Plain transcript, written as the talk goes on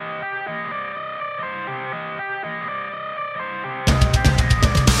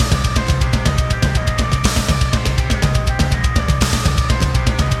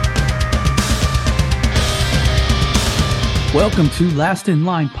Welcome to Last in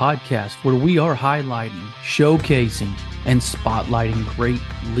Line podcast, where we are highlighting, showcasing, and spotlighting great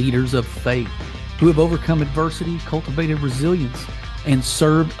leaders of faith who have overcome adversity, cultivated resilience, and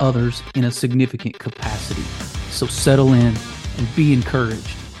served others in a significant capacity. So settle in and be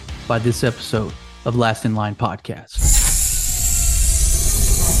encouraged by this episode of Last in Line podcast.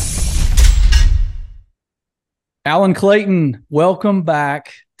 Alan Clayton, welcome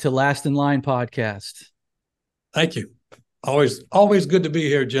back to Last in Line podcast. Thank you. Always good to be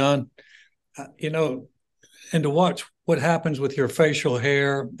here, John. And to watch what happens with your facial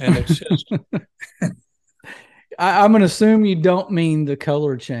hair, and it's just. I'm going to assume you don't mean the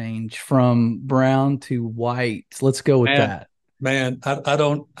color change from brown to white. Let's go with that. Man, I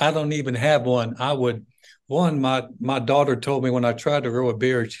don't even have one. My daughter told me when I tried to grow a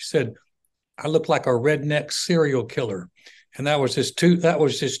beard, she said I look like a redneck serial killer, and that was just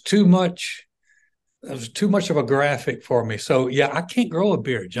too much. That was too much of a graphic for me. So yeah, I can't grow a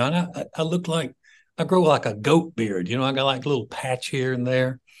beard, John. I grow like a goat beard. I got like a little patch here and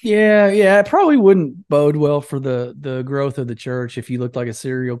there. Yeah. It probably wouldn't bode well for the growth of the church if you looked like a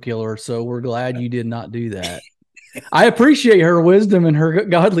serial killer. So we're glad you did not do that. I appreciate her wisdom and her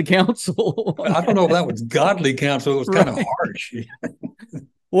godly counsel. I don't know if that was godly counsel. It was kind of harsh.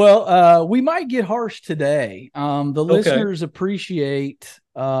 Well, we might get harsh today. The listeners appreciate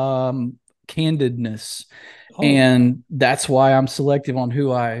candidness. And that's why I'm selective on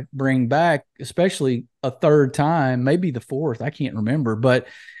who I bring back, especially a third time, maybe the fourth. I can't remember, but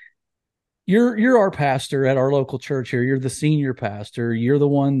you're our pastor at our local church here. You're the senior pastor. You're the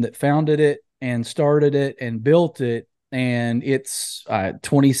one that founded it and started it and built it. And it's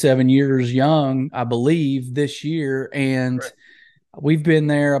 27 years young, I believe, this year. And we've been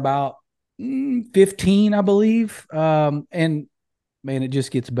there about 15, I believe. And man, it just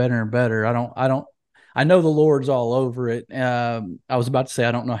gets better and better. I know the Lord's all over it. I was about to say,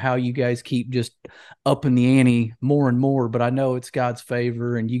 I don't know how you guys keep just upping the ante more and more, but I know it's God's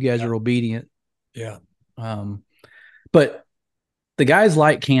favor and you guys are obedient. Yeah. But the guys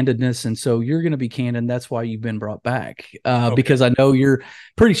like candidness. And so you're going to be candid. That's why you've been brought back, because I know you're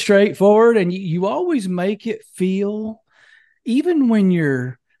pretty straightforward and you always make it feel, even when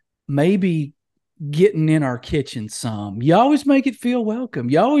you're maybe getting in our kitchen some, you always make it feel welcome.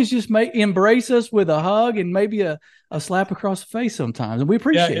 You always just embrace us with a hug and maybe a slap across the face sometimes, and we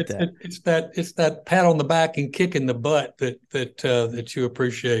appreciate that. It's that pat on the back and kick in the butt that you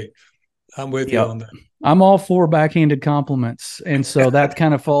appreciate. I'm with you on that. I'm all for backhanded compliments, and so that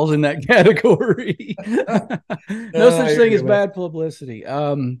kind of falls in that category. No such thing as bad publicity.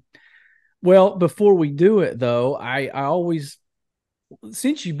 Well, before we do it though, I always,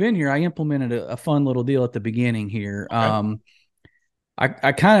 since you've been here, I implemented a fun little deal at the beginning here. Okay.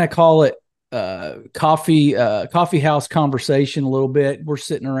 I kind of call it coffee house conversation a little bit. We're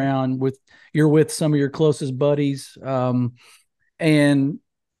sitting around you're with some of your closest buddies, and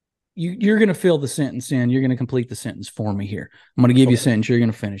you're going to fill the sentence in. You're going to complete the sentence for me here. I'm going to give you a sentence. You're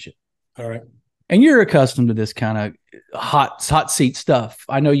going to finish it. All right. And you're accustomed to this kind of hot seat stuff.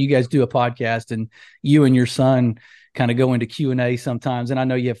 I know you guys do a podcast, and you and your son kind of go into Q&A sometimes, and I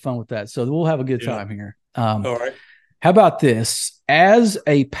know you have fun with that. So we'll have a good time here. All right. How about this? As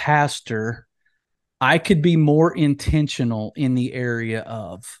a pastor, I could be more intentional in the area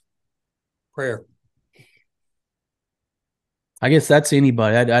of prayer. I guess that's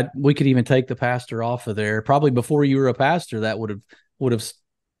anybody. We could even take the pastor off of there. Probably before you were a pastor, that would have.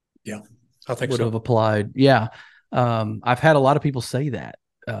 Yeah, I think would have applied. Yeah. I've had a lot of people say that.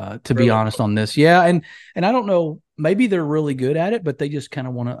 To be honest on this. Yeah. And I don't know, maybe they're really good at it, but they just kind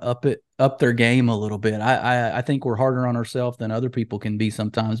of want to up their game a little bit. I think we're harder on ourselves than other people can be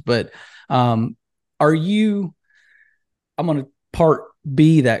sometimes, but I'm going to part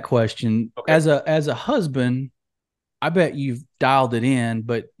B that question. Okay. As a husband, I bet you've dialed it in,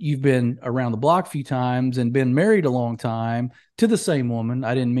 but you've been around the block a few times and been married a long time to the same woman.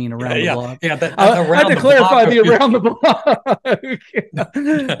 I didn't mean around the block. Yeah, I had to clarify the around the block.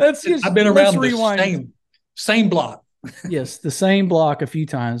 That's just, I've been around the same block. Yes, the same block a few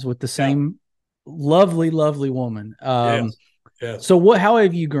times with the same lovely, lovely woman. Yes. So how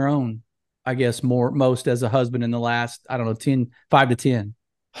have you grown, I guess, most as a husband in the last, 5 to 10?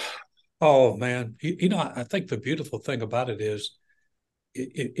 Oh, man. I think the beautiful thing about it is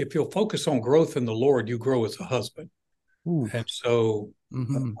if you'll focus on growth in the Lord, you grow as a husband. Ooh. And so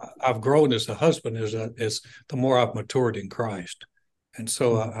I've grown as a husband as the more I've matured in Christ. And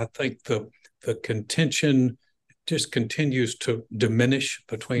so I think the contention just continues to diminish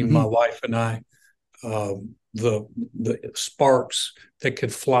between my wife and I. The sparks that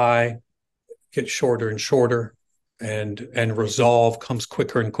could fly get shorter and shorter. and resolve comes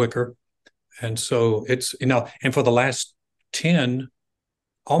quicker and quicker. And so it's, and for the last 10,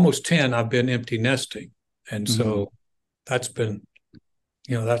 almost 10, I've been empty nesting. And so that's been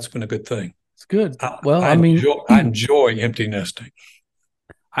a good thing. It's good. I enjoy empty nesting.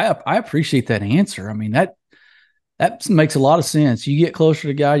 I appreciate that answer. I mean, that makes a lot of sense. You get closer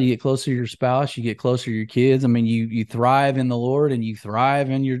to God, you get closer to your spouse, you get closer to your kids. I mean, you thrive in the Lord and you thrive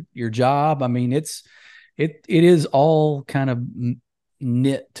in your job. I mean, it is all kind of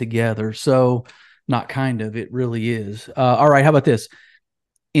knit together. So not kind of, it really is. All right. How about this?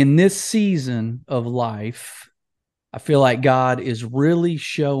 In this season of life, I feel like God is really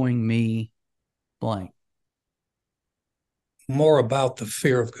showing me blank. More about the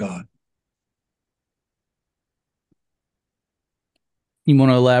fear of God. You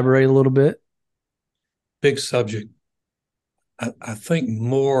want to elaborate a little bit? Big subject. I think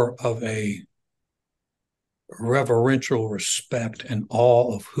more of a reverential respect and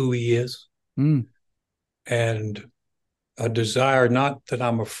awe of who he is. And a desire, not that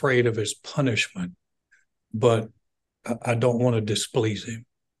I'm afraid of his punishment, but I don't want to displease him.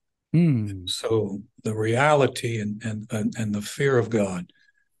 So the reality and the fear of God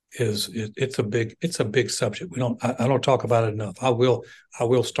it's a big subject. I don't talk about it enough. I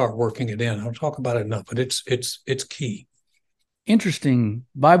will start working it in. I don't talk about it enough, but it's key. Interesting.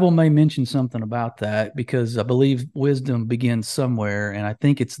 Bible may mention something about that because I believe wisdom begins somewhere, and I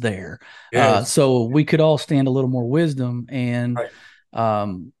think it's there. Yes. So we could all stand a little more wisdom, and right.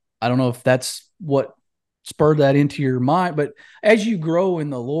 I don't know if that's what spurred that into your mind, but as you grow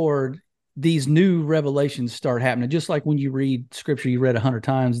in the Lord, these new revelations start happening. Just like when you read scripture you read 100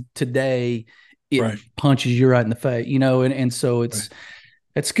 times, today it right. punches you right in the face, and so it's right.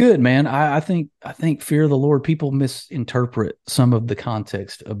 It's good, man. I think fear of the Lord, people misinterpret some of the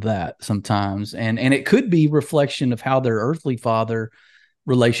context of that sometimes. And it could be reflection of how their earthly father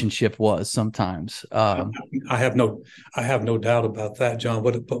relationship was sometimes. I have no doubt about that, John.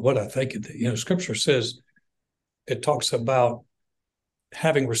 But what I think, scripture says, it talks about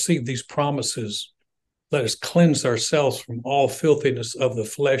having received these promises, let us cleanse ourselves from all filthiness of the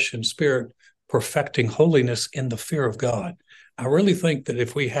flesh and spirit, perfecting holiness in the fear of God. I really think that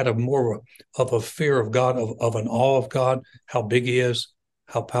if we had a more of a fear of God, of an awe of God, how big he is,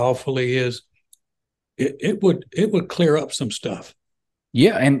 how powerful he is, it would clear up some stuff.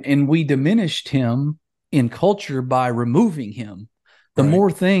 Yeah, and we diminished him in culture by removing him. The right.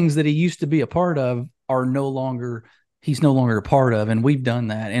 more things that he used to be a part of are he's no longer a part of, and we've done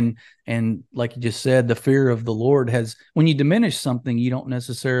that. And like you just said, the fear of the Lord when you diminish something, you don't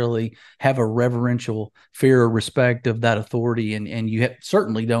necessarily have a reverential fear or respect of that authority, and you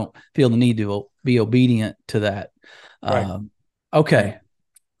certainly don't feel the need to be obedient to that. Right. Okay. Right.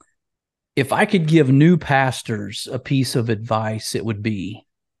 If I could give new pastors a piece of advice, it would be.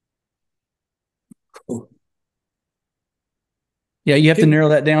 Cool. Yeah, you have to narrow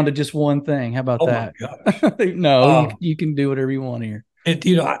that down to just one thing. How about that? My gosh. No, you can do whatever you want here.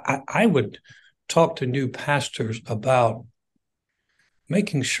 I would talk to new pastors about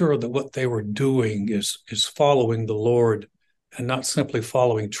making sure that what they were doing is following the Lord and not simply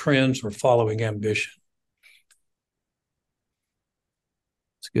following trends or following ambition.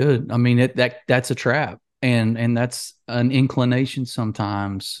 It's good. I mean, that's a trap. And that's an inclination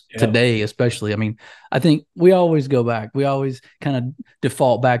sometimes today, especially. I mean, I think we always go back. We always kind of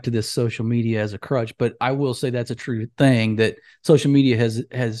default back to this social media as a crutch. But I will say that's a true thing, that social media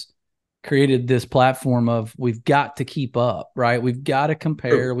has created this platform of we've got to keep up, right? We've got to compare.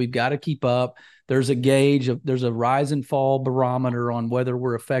 True. We've got to keep up. There's a gauge there's a rise and fall barometer on whether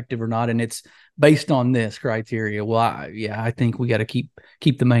we're effective or not. And it's based on this criteria. Well, I think we got to keep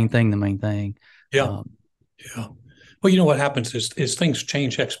the main thing the main thing. Yeah. Yeah. Well, what happens is things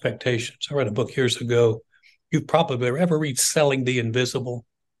change expectations. I read a book years ago. You've probably ever read Selling the Invisible?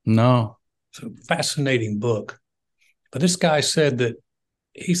 No. It's a fascinating book. But this guy said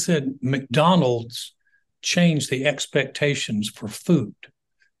McDonald's changed the expectations for food.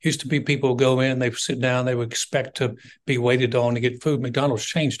 Used to be people go in, they would sit down, they would expect to be waited on to get food. McDonald's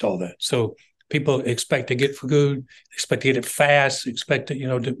changed all that. So people expect to get food, expect to get it fast, expect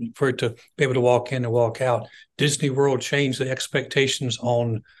to, for it to be able to walk in and walk out. Disney World changed the expectations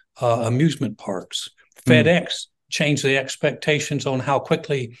on amusement parks. FedEx changed the expectations on how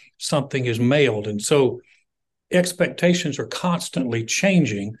quickly something is mailed. And so expectations are constantly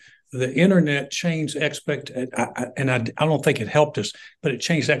changing. The internet changed and I don't think it helped us, but it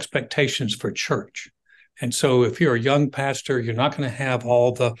changed expectations for church. And so if you're a young pastor, you're not going to have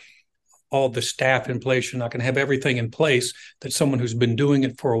all the staff in place. You're not going to have everything in place that someone who's been doing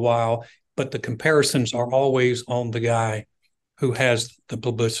it for a while. but the comparisons are always on the guy who has the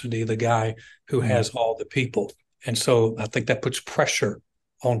publicity, the guy who has all the people. And so I think that puts pressure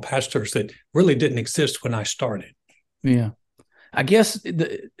on pastors that really didn't exist when I started. Yeah. I guess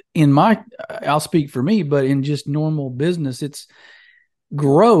I'll speak for me, but in just normal business, it's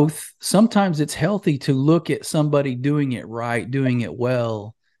growth. Sometimes it's healthy to look at somebody doing it right, doing it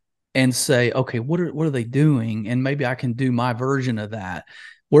well, and say, okay, what are they doing? And maybe I can do my version of that.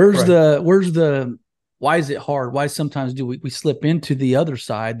 Where's the why is it hard? Why sometimes do we slip into the other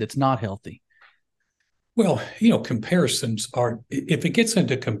side that's not healthy? Well, comparisons are, if it gets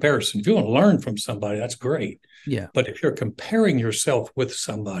into comparison, if you want to learn from somebody, that's great. Yeah. But if you're comparing yourself with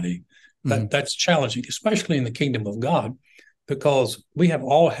somebody, that's challenging, especially in the kingdom of God, because we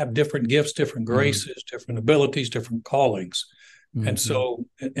all have different gifts, different graces, different abilities, different callings. And so,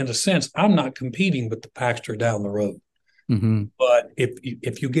 in a sense, I'm not competing with the pastor down the road. But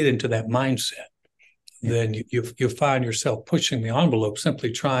if you get into that mindset, then you find yourself pushing the envelope,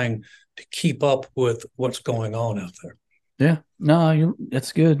 simply trying to keep up with what's going on out there. Yeah, no,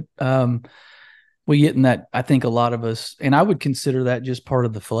 that's good. We get in that. I think a lot of us, and I would consider that just part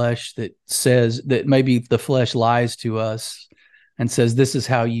of the flesh that says that maybe the flesh lies to us and says, this is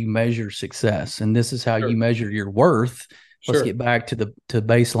how you measure success. And this is how you measure your worth. Let's get back to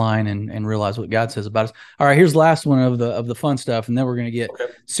baseline and realize what God says about us. All right, here's the last one of the fun stuff, and then we're going to get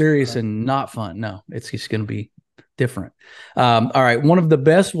serious and not fun. No, it's just going to be different. All right, one of the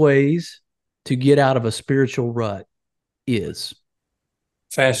best ways to get out of a spiritual rut is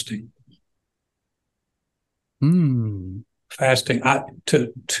fasting. Fasting.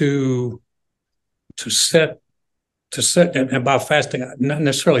 To set, and by fasting, not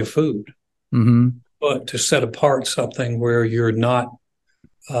necessarily food. But to set apart something where you're not,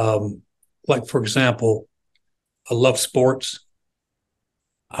 like, for example, I love sports.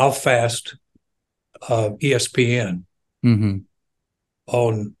 I'll fast ESPN and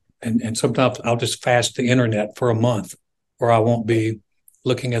sometimes I'll just fast the internet for a month, or I won't be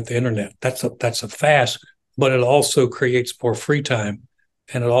looking at the internet. That's a fast, but it also creates more free time,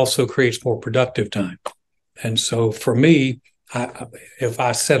 and it also creates more productive time. And so for me, if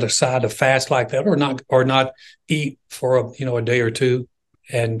I set aside a fast like that, or not eat for a day or two,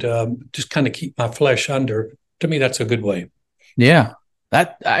 and just kind of keep my flesh under, to me, that's a good way. Yeah,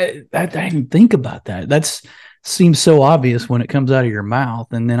 I didn't think about that. That seems so obvious when it comes out of your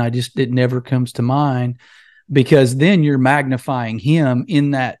mouth, and then it never comes to mind, because then you're magnifying him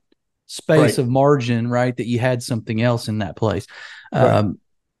in that space of margin, right? That you had something else in that place.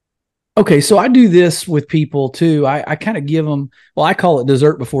 Okay, so I do this with people too. I kind of give them, I call it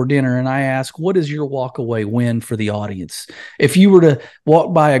dessert before dinner, and I ask, what is your walk away win for the audience? If you were to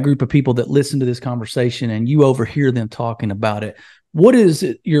walk by a group of people that listen to this conversation and you overhear them talking about it, what is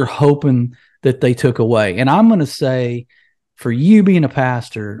it you're hoping that they took away? And I'm going to say, for you being a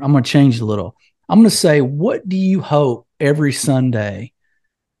pastor, I'm going to change it a little. I'm going to say, what do you hope every Sunday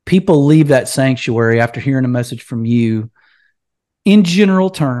people leave that sanctuary after hearing a message from you? In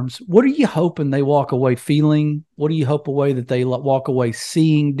general terms, what are you hoping they walk away feeling? What do you hope that they walk away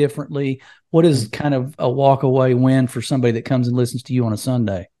seeing differently? What is kind of a walk away win for somebody that comes and listens to you on a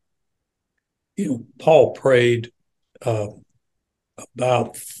Sunday? Paul prayed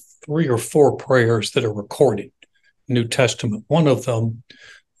about 3 or 4 prayers that are recorded in the New Testament. One of them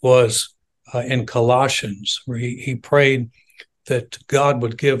was in Colossians, where he prayed that God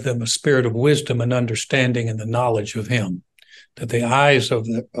would give them a spirit of wisdom and understanding and the knowledge of him. That the eyes of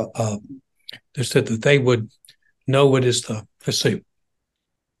they said that they would know what is that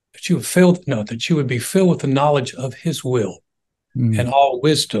you would be filled with the knowledge of his will and all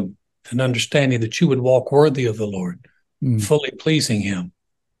wisdom and understanding, that you would walk worthy of the Lord, fully pleasing him,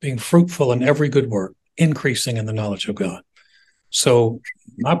 being fruitful in every good work, increasing in the knowledge of God. So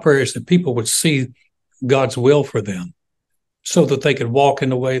my prayer is that people would see God's will for them, so that they could walk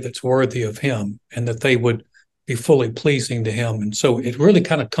in a way that's worthy of him, and that they would be fully pleasing to him. And so it really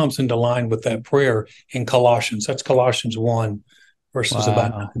kind of comes into line with that prayer in Colossians. That's Colossians 1, verses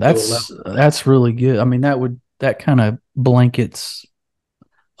about 9 to 11. That's really good. I mean, that kind of blankets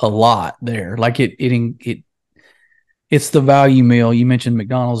a lot there. Like it's the value meal. You mentioned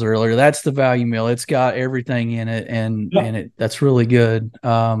McDonald's earlier. That's the value meal. It's got everything in it, and that's really good.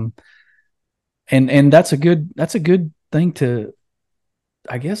 And that's a good thing to,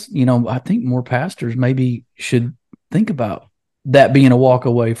 I guess, I think more pastors maybe should think about that being a walk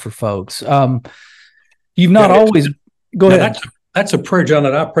away for folks. You've not always go ahead. That's a prayer, John,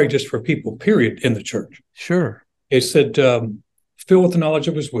 that I pray just for people, period, in the church. Sure. It said, filled with the knowledge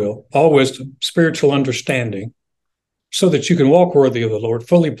of his will, all wisdom, spiritual understanding, so that you can walk worthy of the Lord,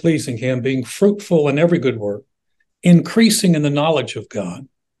 fully pleasing him, being fruitful in every good work, increasing in the knowledge of God,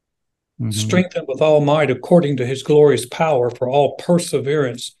 strengthened with all might according to his glorious power for all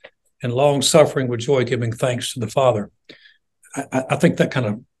perseverance and long suffering with joy, giving thanks to the Father. I think that kind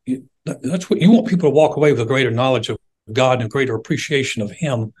of, that's what you want people to walk away with, a greater knowledge of God and a greater appreciation of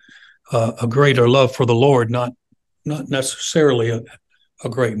him, a greater love for the Lord, not necessarily a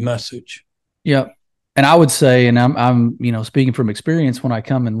great message. Yeah. And I would say, and I'm speaking from experience, when I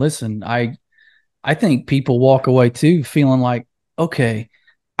come and listen, I think people walk away too feeling like, okay,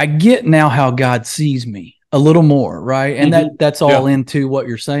 I get now how God sees me a little more, right? And that's all into what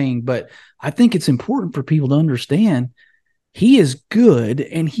you're saying. But I think it's important for people to understand he is good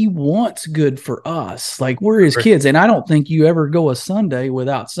and he wants good for us. Like, we're his kids. And I don't think you ever go a Sunday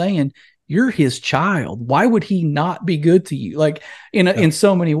without saying you're his child. Why would he not be good to you? Like, in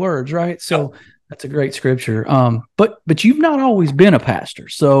so many words, right? So that's a great scripture. But you've not always been a pastor.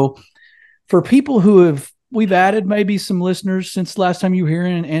 So for people who we've added maybe some listeners since last time you were here,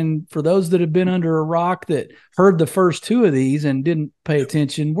 and for those that have been under a rock that heard the first two of these and didn't pay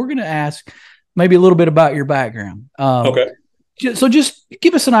attention, we're going to ask maybe a little bit about your background. Okay. So just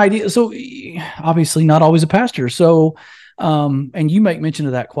give us an idea. So obviously not always a pastor. So, and you make mention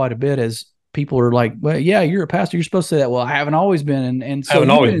of that quite a bit, as people are like, well, yeah, you're a pastor, you're supposed to say that. Well, I haven't always been. And so I haven't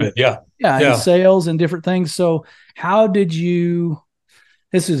always been. Yeah. In sales and different things. So how did you,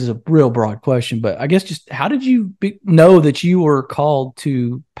 this is a real broad question, but I guess just how did you know that you were called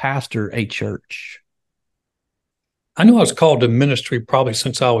to pastor a church? I knew I was called to ministry probably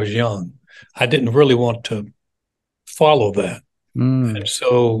since I was young. I didn't really want to follow that. And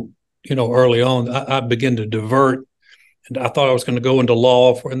so, early on, I began to divert, and I thought I was going to go into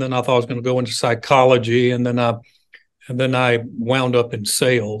law, and then I thought I was going to go into psychology, and then I wound up in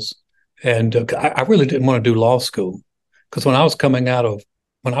sales. And I really didn't want to do law school, because when I was coming out of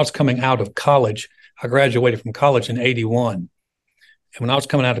college, I graduated from college in 1981. And when I was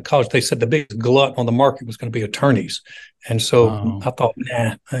coming out of college, they said the biggest glut on the market was going to be attorneys. And so I thought,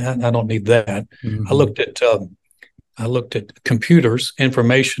 I don't need that. I looked at computers,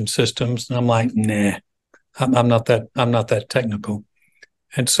 information systems, and I'm like, I'm not that technical.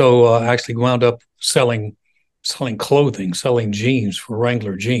 And so I actually wound up selling clothing, selling jeans for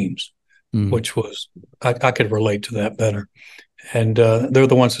Wrangler jeans, which was, I could relate to that better. And they're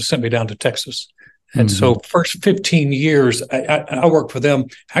the ones that sent me down to Texas. And so first 15 years, I worked for them,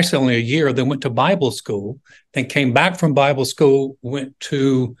 actually only a year, then went to Bible school, then came back from Bible school,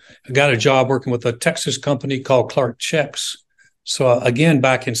 got a job working with a Texas company called Clark Checks. So again,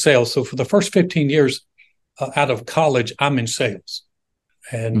 back in sales. So for the first 15 years out of college, I'm in sales,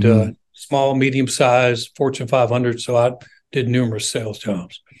 and small, medium-sized, Fortune 500. So I did numerous sales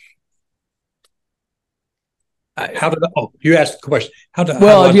jobs. You asked the question.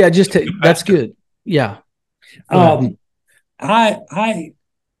 That's good. Yeah. When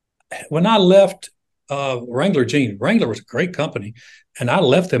I left Wrangler Jeans, Wrangler was a great company, and I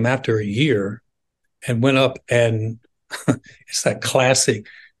left them after a year and went up, and it's that classic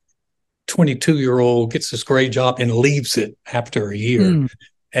 22-year-old gets this great job and leaves it after a year.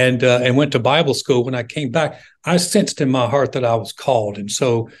 And went to Bible school. When I came back, I sensed in my heart that I was called. And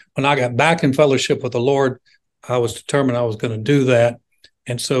so when I got back in fellowship with the Lord, I was determined I was going to do that.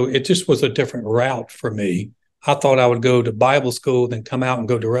 And so it just was a different route for me. I thought I would go to Bible school, then come out and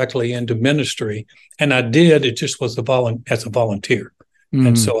go directly into ministry. And I did. It just was as a volunteer.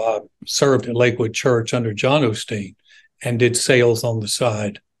 And so I served at Lakewood Church under John Osteen and did sales on the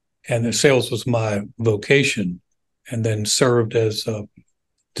side. And the sales was my vocation, and then served as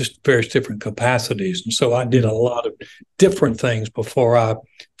just various different capacities. And so I did a lot of different things before I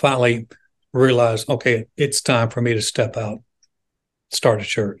finally realized, okay, it's time for me to step out, start a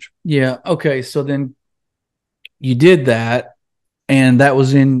church. Yeah. Okay. So then you did that, and that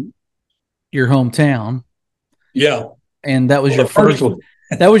was in your hometown. Yeah. And that was your first one.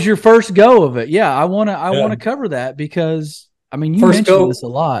 That was your first go of it. Yeah. I want to cover that, because I mean, you mentioned this a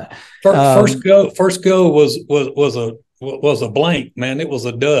lot. First go was a blank, man. It was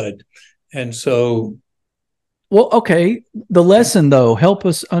a dud. And so. Well, okay. The lesson, though, help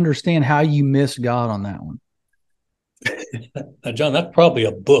us understand how you missed God on that one. Now, John, that's probably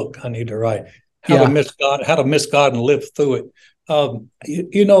a book I need to write. How to miss God and live through it.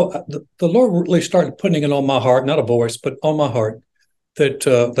 The Lord really started putting it on my heart, not a voice, but on my heart,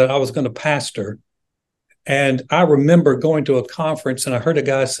 that I was going to pastor. And I remember going to a conference, and I heard a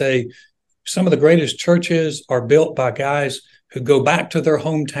guy say, some of the greatest churches are built by guys who go back to their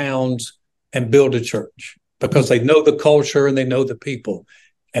hometowns and build a church because they know the culture and they know the people.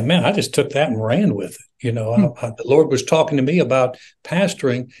 And man, I just took that and ran with it. The Lord was talking to me about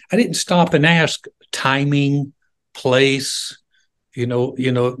pastoring. I didn't stop and ask timing, place.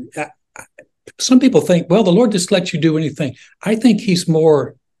 Some people think, well, the Lord just lets you do anything. I think he's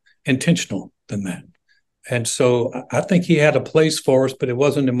more intentional than that. And so I think he had a place for us, but it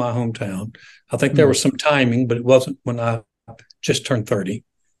wasn't in my hometown. I think there was some timing, but it wasn't when I just turned 30.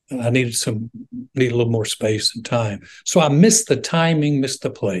 I needed a little more space and time. So I missed the timing, missed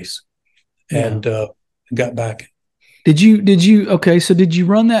the place, and got back. Did you, okay, so did you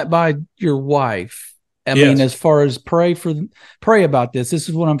run that by your wife? I mean, as far as pray about this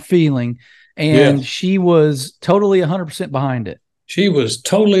is what I'm feeling. And she was totally 100% behind it. She was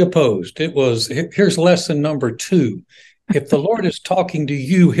totally opposed. Here's lesson number 2. If the Lord is talking to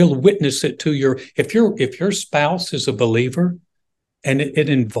you, he'll witness it to if your spouse is a believer and it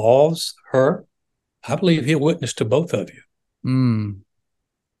involves her, I believe he'll witness to both of you.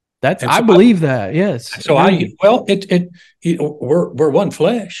 I believe that. Yes. So we're one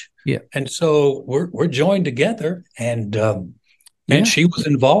flesh. Yeah. And so we're joined together, and she was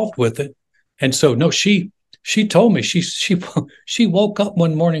involved with it. And so, no, she told me, she woke up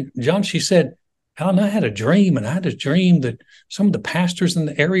one morning, John, she said, Alan, I had a dream that some of the pastors in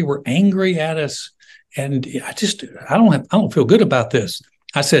the area were angry at us. And I don't feel good about this.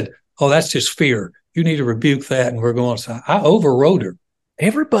 I said, oh, that's just fear. You need to rebuke that. And we're going, so I overrode her.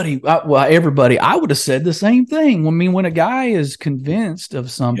 Everybody, I would have said the same thing. I mean, when a guy is convinced of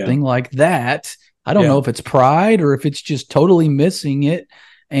something like that, I don't know if it's pride or if it's just totally missing it.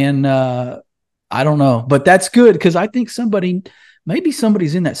 And I don't know, but that's good, because I think maybe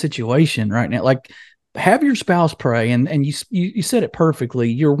somebody's in that situation right now. Like, have your spouse pray, and you said it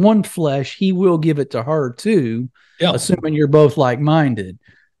perfectly. You're one flesh; he will give it to her too, assuming you're both like-minded.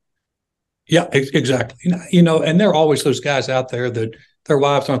 Yeah, exactly. And there are always those guys out there that their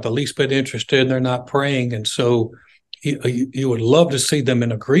wives aren't the least bit interested, and they're not praying, and so you would love to see them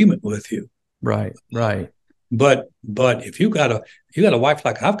in agreement with you. Right. But if you got a wife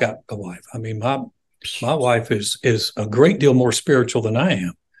like I've got a wife, I mean, my wife is a great deal more spiritual than I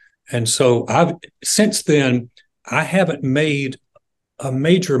am. And so since then, I haven't made a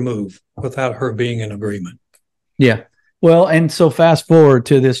major move without her being in agreement. Yeah. Well, and so fast forward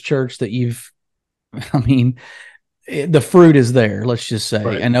to this church that the fruit is there, let's just say,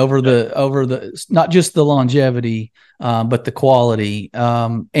 right. And over the, not just the longevity, but the quality,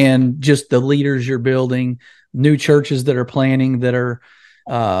 and just the leaders you're building, new churches that are planning that are,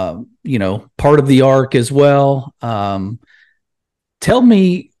 part of the arc as well. Tell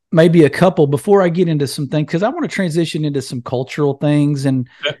me maybe a couple before I get into some things, because I want to transition into some cultural things, and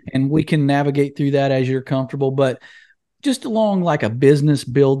we can navigate through that as you're comfortable. But just along like a business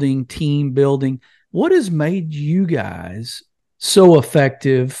building, team building, what has made you guys so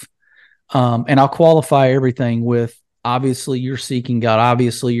effective? And I'll qualify everything with, obviously you're seeking God,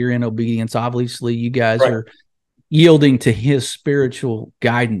 obviously you're in obedience, obviously you guys are yielding to his spiritual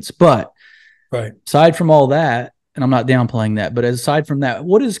guidance. But aside from all that, and I'm not downplaying that, but aside from that,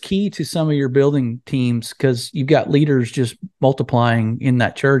 what is key to some of your building teams? Because you've got leaders just multiplying in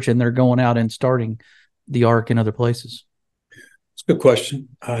that church, and they're going out and starting the arc in other places. It's a good question.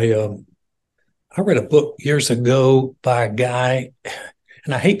 I read a book years ago by a guy,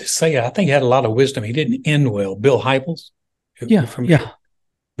 and I hate to say it, I think he had a lot of wisdom. He didn't end well. Bill Hybels.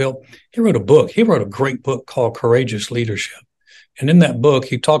 Bill, he wrote a book. He wrote a great book called Courageous Leadership. And in that book,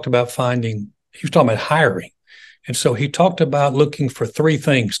 he talked about he was talking about hiring. And so he talked about looking for 3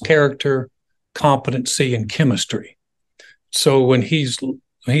 things: character, competency, and chemistry. So when he's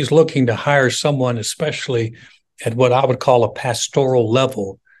looking to hire someone, especially at what I would call a pastoral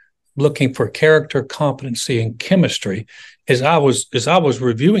level, looking for character, competency, and chemistry, as I was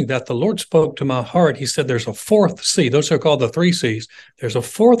reviewing that, the Lord spoke to my heart. He said, there's a 4th C. Those are called the 3 C's. There's a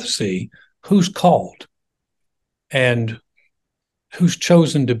 4th C. Who's called and who's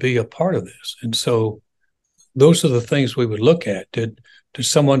chosen to be a part of this? And so those are the things we would look at. Did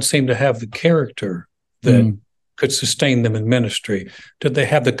someone seem to have the character that could sustain them in ministry? Did they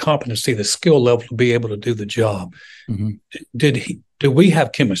have the competency, the skill level to be able to do the job? Did we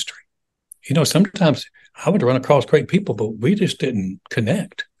have chemistry? Sometimes I would run across great people, but we just didn't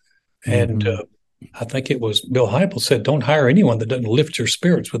connect. And I think it was Bill Hybels said, don't hire anyone that doesn't lift your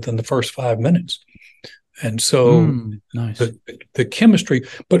spirits within the first 5 minutes. And so nice. the chemistry,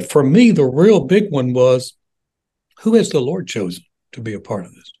 but for me, the real big one was, who has the Lord chosen to be a part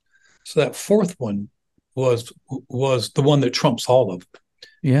of this? So that 4th one was the one that trumps all of them.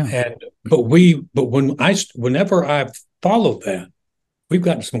 Yeah. But whenever I've followed that, we've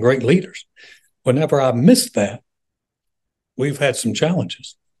gotten some great leaders. Whenever I missed that, we've had some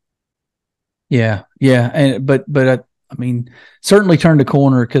challenges. Yeah. And but I mean, certainly turned a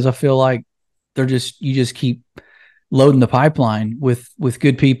corner, because I feel like you just keep loading the pipeline with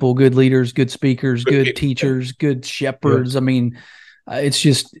good people, good leaders, good speakers, good teachers, good shepherds. I mean, it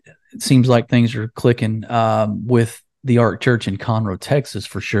seems like things are clicking with the Ark Church in Conroe, Texas,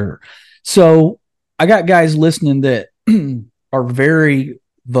 for sure. So I got guys listening that are very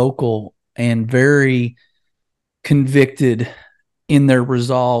vocal and very convicted in their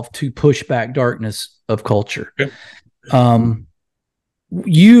resolve to push back darkness of culture.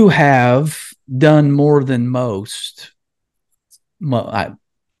 You have done more than most. I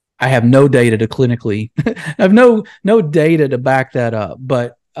have no data to clinically, I have no data to back that up.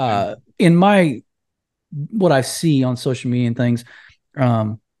 But in what I see on social media and things,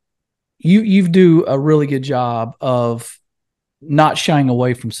 you do a really good job of not shying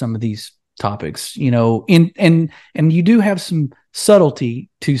away from some of these topics, and you do have some subtlety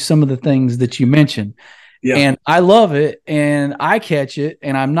to some of the things that you mentioned. Yeah. And I love it, and I catch it,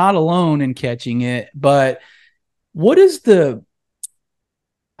 and I'm not alone in catching it. But I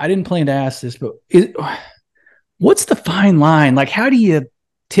didn't plan to ask this, but what's the fine line? Like, how do you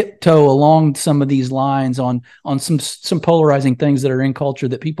tiptoe along some of these lines on some polarizing things that are in culture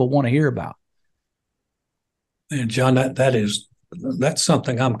that people want to hear about? And John, that's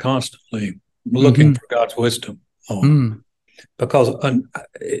something I'm constantly looking for God's wisdom on, because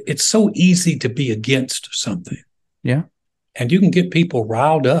it's so easy to be against something. Yeah. And you can get people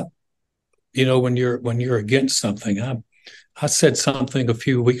riled up, when you're against something. I said something a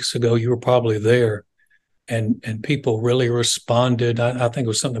few weeks ago, you were probably there, and people really responded. I think it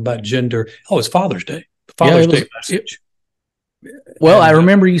was something about gender. Oh, it's Father's Day. Father's Day message. Well, I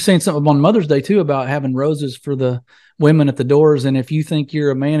remember you saying something on Mother's Day too about having roses for the women at the doors. And if you think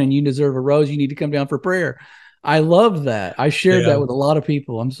you're a man and you deserve a rose, you need to come down for prayer. I love that. I shared that with a lot of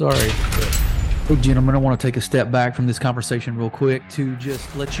people. I'm sorry. Hey, gentlemen, I want to take a step back from this conversation real quick to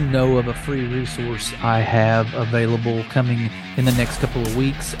just let you know of a free resource I have available coming in the next couple of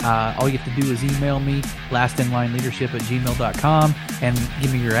weeks. All you have to do is email me, lastinlineleadership@gmail.com, and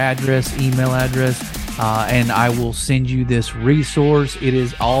give me your address, email address, and I will send you this resource. It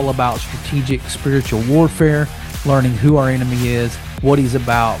is all about strategic spiritual warfare, learning who our enemy is, what he's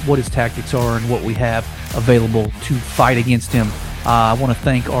about, what his tactics are, and what we have available to fight against him. I want to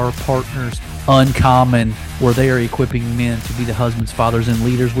thank our partners, Uncommon, where they are equipping men to be the husbands, fathers, and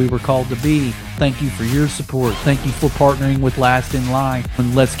leaders we were called to be. Thank you for your support. Thank you for partnering with Last in Line.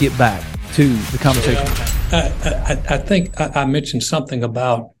 And let's get back to the conversation. I think I mentioned something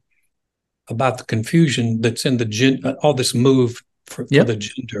about the confusion that's in all this move for the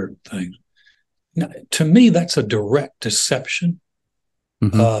gender thing. Now, to me, that's a direct deception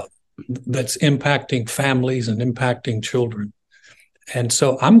that's impacting families and impacting children. And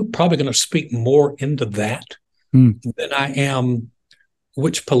so I'm probably going to speak more into that than I am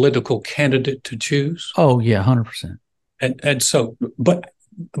which political candidate to choose. Oh, yeah, 100%. And so, but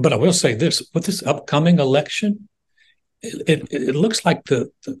I will say this, with this upcoming election, it looks like the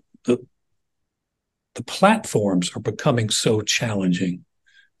platforms are becoming so challenging.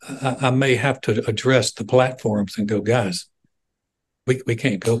 I may have to address the platforms and go, guys, we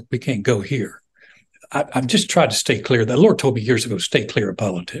can't go here. I've just tried to stay clear. The Lord told me years ago, stay clear of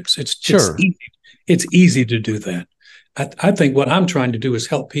politics. It's just easy. It's easy to do that. I think what I'm trying to do is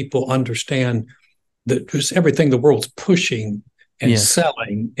help people understand that just everything the world's pushing and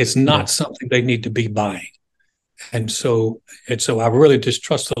selling is not something they need to be buying. And so I really just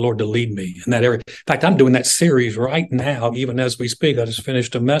trust the Lord to lead me in that area. In fact, I'm doing that series right now, even as we speak. I just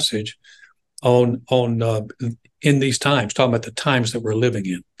finished a message on in these times, talking about the times that we're living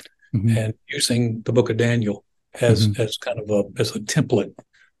in. And using the book of Daniel as kind of as a template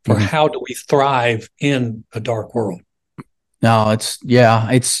for how do we thrive in a dark world. No, it's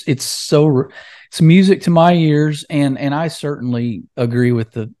music to my ears, and I certainly agree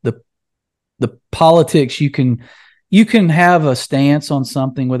with the politics. You can have a stance on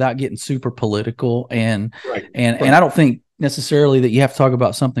something without getting super political, and I don't think necessarily that you have to talk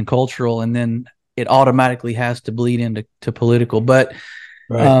about something cultural and then it automatically has to bleed into political, but.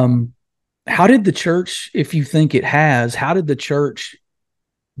 Right. How did the church, if you think it has, how did the church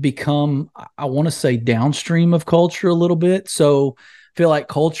become, I want to say, downstream of culture a little bit? So I feel like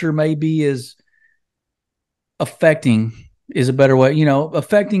culture maybe is affecting is a better way,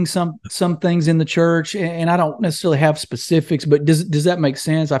 affecting some things in the church. And I don't necessarily have specifics, but does that make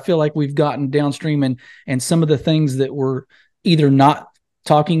sense? I feel like we've gotten downstream and some of the things that we're either not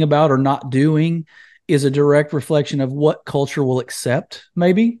talking about or not doing is a direct reflection of what culture will accept,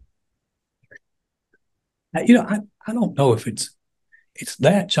 maybe? I don't know if it's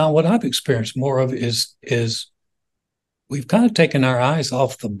that, John. What I've experienced more of is we've kind of taken our eyes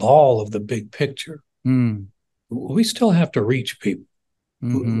off the ball of the big picture. We still have to reach people.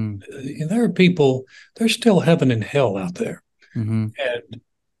 There are people, there's still heaven and hell out there.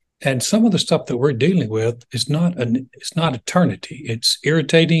 And some of the stuff that we're dealing with is it's not eternity. It's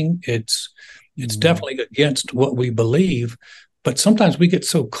irritating. It's definitely against what we believe. But sometimes we get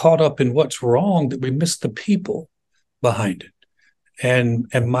so caught up in what's wrong that we miss the people behind it. And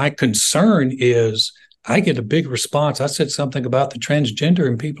my concern is I get a big response. I said something about the transgender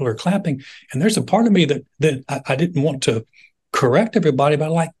and people are clapping. And there's a part of me that I didn't want to correct everybody, but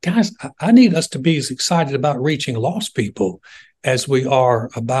like, guys, I need us to be as excited about reaching lost people as we are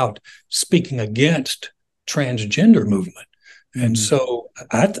about speaking against transgender movement. And so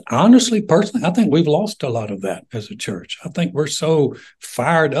I honestly, personally, I think we've lost a lot of that as a church. I think we're so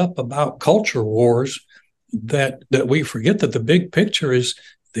fired up about culture wars that we forget that the big picture is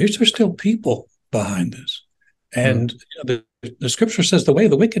these are still people behind this. And the scripture says the way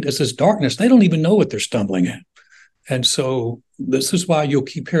of the wicked is darkness. They don't even know what they're stumbling at. And so this is why you'll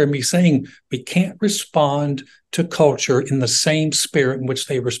keep hearing me saying we can't respond to culture in the same spirit in which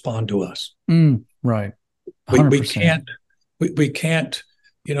they respond to us. Right. We can't,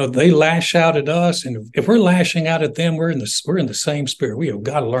 they lash out at us. And if we're lashing out at them, we're in the same spirit. We have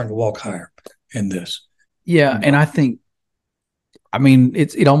got to learn to walk higher in this. Yeah. And I think,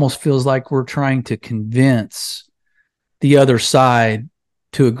 it almost feels like we're trying to convince the other side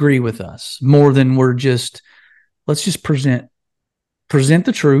to agree with us more than let's just present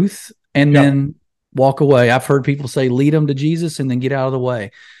the truth and then walk away. I've heard people say, lead them to Jesus and then get out of the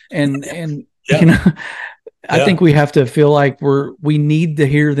way. And I think we have to feel like we need to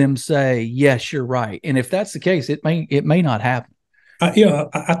hear them say, yes, you're right. And if that's the case, it may not happen. I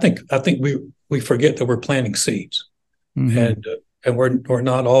think we forget that we're planting seeds and we're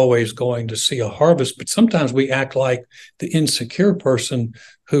not always going to see a harvest, but sometimes we act like the insecure person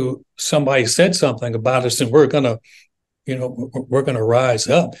who somebody said something about us and we're going to rise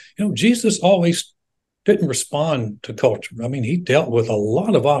up. Jesus always didn't respond to culture. He dealt with a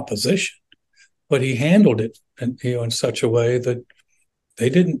lot of opposition, but he handled it in such a way that they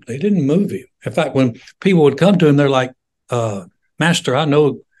didn't move him. In fact, when people would come to him, they're like, Master, I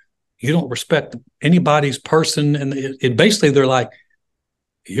know you don't respect anybody's person. And basically they're like,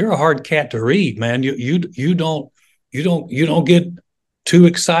 you're a hard cat to read, man. You don't get too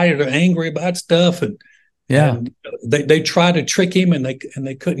excited or angry about stuff. And they try to trick him and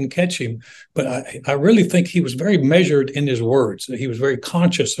they couldn't catch him. But I really think he was very measured in his words. He was very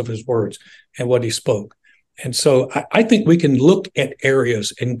conscious of his words and what he spoke. And so I think we can look at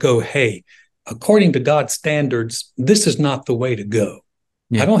areas and go, hey, according to God's standards, this is not the way to go.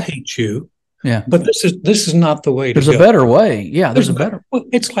 I don't hate you. But this is not the way to go. There's a better way. Yeah, there's a better.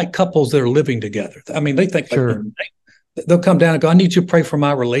 It's like couples that are living together. They think they'll come down and go, I need you to pray for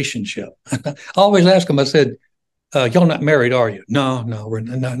my relationship. I always ask them, I said, y'all not married, are you? No, we're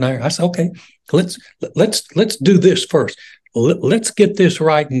not married. I said, okay, let's do this first. Let's get this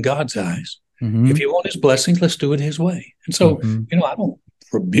right in God's eyes. If you want his blessings, let's do it his way. And so, I don't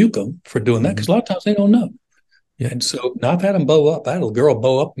rebuke them for doing that because a lot of times they don't know. And so now I've had them bow up. I had a girl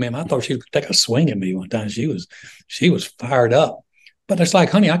bow up. Man, I thought she would take a swing at me one time. She was fired up. But it's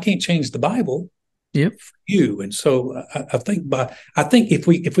like, honey, I can't change the Bible for you. And so I think if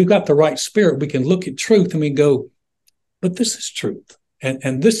we've got the right spirit, we can look at truth and we go, but this is truth.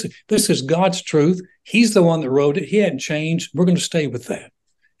 And this is God's truth. He's the one that wrote it. He hadn't changed. We're going to stay with that.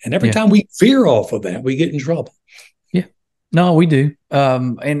 And every time we veer off of that, we get in trouble. Yeah. No, we do.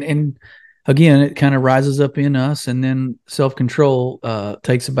 And again, it kind of rises up in us, and then self-control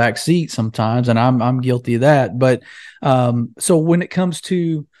takes a back seat sometimes, and I'm guilty of that. But so when it comes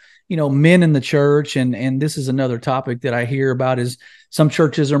to men in the church, and this is another topic that I hear about, is some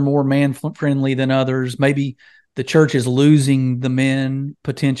churches are more man-friendly than others. Maybe the church is losing the men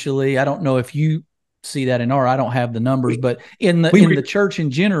potentially. I don't know if you see that I don't have the numbers, but in the church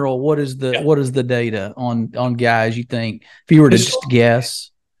in general, what is the data on guys, you think, if you were to just guess?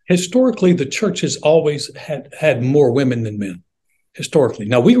 Historically, the church has always had more women than men. Historically,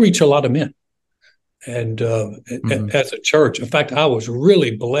 now we reach a lot of men, and as a church, in fact, I was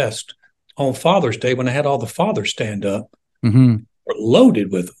really blessed on Father's Day when I had all the fathers stand up. We're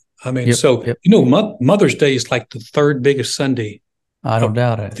loaded with them. Mother's Day is like the third biggest Sunday. I don't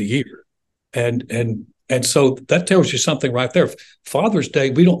doubt it. Of the year, and so that tells you something right there. Father's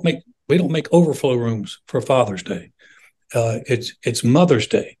Day, we don't make overflow rooms for Father's Day. It's Mother's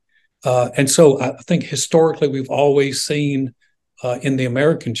Day. And so I think historically we've always seen, in the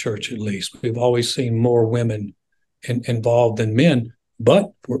American church at least, we've always seen more women involved than men.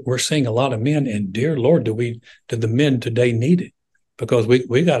 But we're seeing a lot of men, and dear Lord, do the men today need it? Because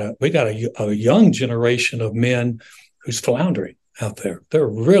we got a young generation of men who's floundering out there. They're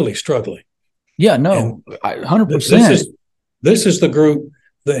really struggling. Yeah, no, 100%. This is the group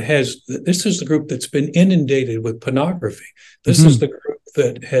this is the group that's been inundated with pornography. This is the group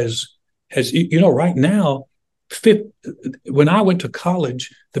that has right now, when I went to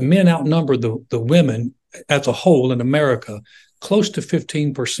college, the men outnumber the women as a whole in America close to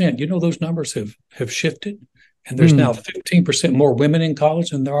 15%. You know, those numbers have shifted, and there's now 15% more women in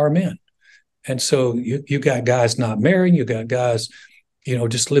college than there are men. And so you got guys not married, you got guys,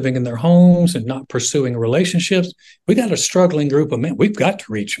 just living in their homes and not pursuing relationships. We got a struggling group of men. We've got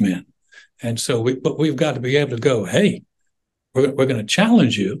to reach men. And so we've got to be able to go, hey, we're going to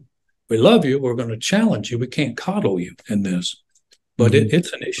challenge you. We love you. We're going to challenge you. We can't coddle you in this, but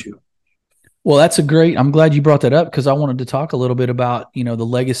it's an issue. Well, I'm glad you brought that up, because I wanted to talk a little bit about, the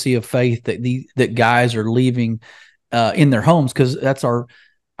legacy of faith that guys are leaving in their homes, because that's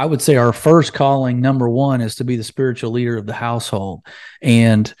I would say our first calling, number one, is to be the spiritual leader of the household.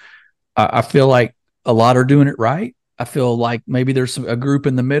 And I feel like a lot are doing it right. I feel like maybe there's a group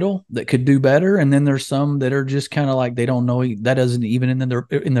in the middle that could do better. And then there's some that are just kind of like, they don't know, that doesn't even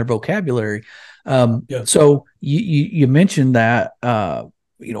in their vocabulary. So you mentioned that,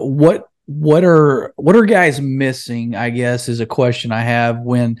 what are guys missing, I guess, is a question I have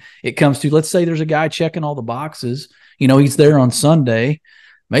when it comes to, let's say there's a guy checking all the boxes, he's there on Sunday.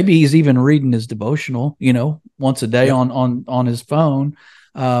 Maybe he's even reading his devotional, once a day on his phone.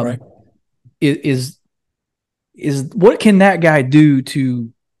 Right. Is what can that guy do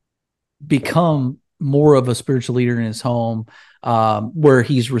to become more of a spiritual leader in his home, where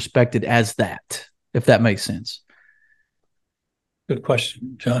he's respected as that, if that makes sense? Good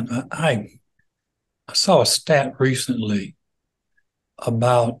question, John. I saw a stat recently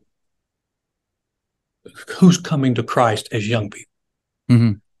about who's coming to Christ as young people.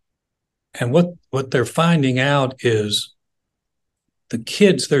 Mm-hmm. And what they're finding out is the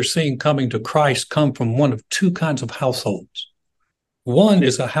kids they're seeing coming to Christ come from one of two kinds of households. One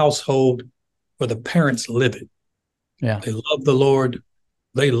is a household where the parents live it. Yeah. They love the Lord.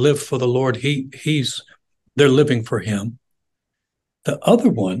 They live for the Lord. They're living for him. The other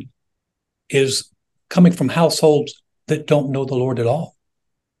one is coming from households that don't know the Lord at all.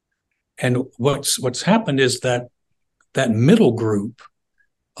 And what's happened is that middle group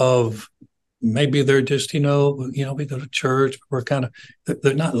of maybe they're just, we go to church,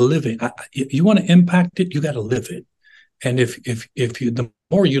 they're not living. You want to impact it, you got to live it. And if the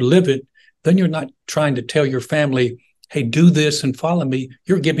more you live it, then you're not trying to tell your family, hey, do this and follow me.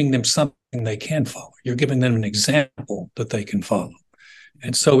 You're giving them something they can follow. You're giving them an example that they can follow.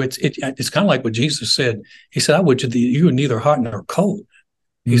 And so it's kind of like what Jesus said. He said, I would you were neither hot nor cold.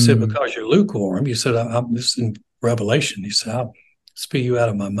 He said, because you're lukewarm. He said, this is in Revelation. He said, I'll spew you out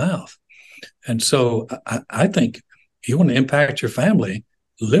of my mouth. And so I think you want to impact your family,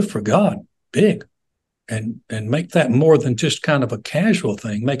 live for God big, and make that more than just kind of a casual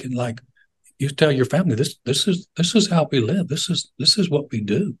thing. Make it like you tell your family, this is how we live. This is what we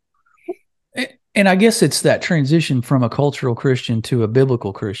do. And I guess it's that transition from a cultural Christian to a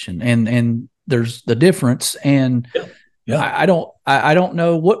biblical Christian, and there's the difference. And I don't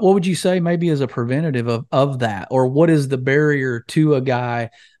know what would you say maybe as a preventative of that, or what is the barrier to a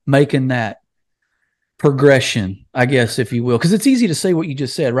guy making that progression, I guess, if you will? Because it's easy to say what you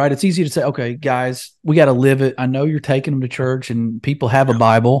just said, right? It's easy to say, okay, guys, we got to live it. I know you're taking them to church and people have a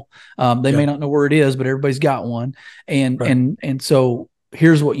Bible. They may not know where it is, but everybody's got one. And so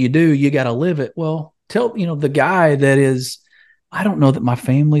here's what you do. You got to live it. Well, tell, the guy that is, I don't know that my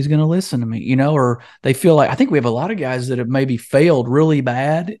family's going to listen to me, or they feel like, I think we have a lot of guys that have maybe failed really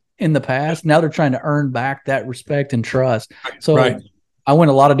bad in the past. Now they're trying to earn back that respect and trust. So I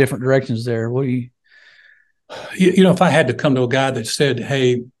went a lot of different directions there. What do you? If I had to come to a guy that said,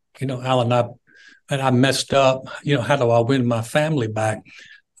 hey, Alan, I messed up, how do I win my family back?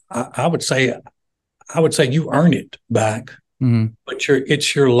 I would say you earn it back. Mm-hmm. But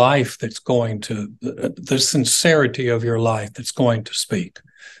it's your life that's going to, the sincerity of your life that's going to speak.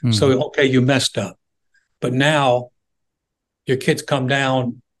 Mm-hmm. So, okay, you messed up, but now your kids come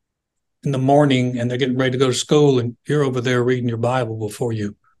down in the morning and they're getting ready to go to school, and you're over there reading your Bible before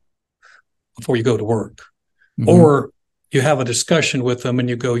you go to work. Mm-hmm. Or you have a discussion with them and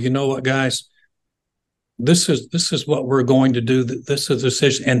you go, you know what, guys, this is what we're going to do. This is a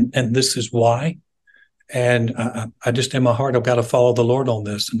decision, and this is why. And I just, in my heart, I've got to follow the Lord on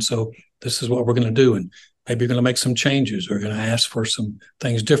this. And so this is what we're going to do. And maybe you're going to make some changes. We're going to ask for some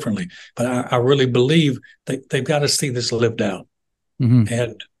things differently. But I really believe they've got to see this lived out.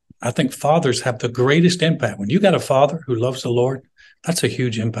 And I think fathers have the greatest impact. When you got a father who loves the Lord, that's a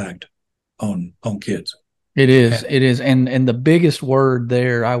huge impact on kids. It is. It is. And the biggest word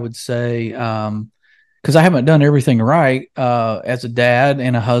there, I would say, because I haven't done everything right as a dad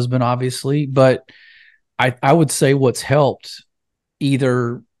and a husband, obviously, but I would say what's helped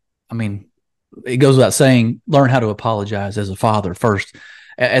either, I mean, it goes without saying, learn how to apologize as a father first,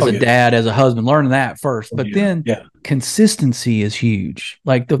 as a dad, as a husband, learn that first. But then consistency is huge.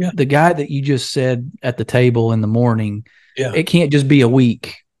 Like the guy that you just said at the table in the morning, it can't just be a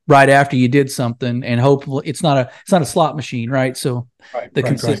week right after you did something and hopefully it's not a slot machine, right? So the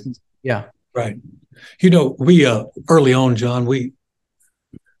consistency. Yeah. Right. You know, we early on, John,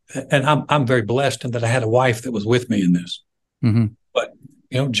 and I'm very blessed in that I had a wife that was with me in this. But,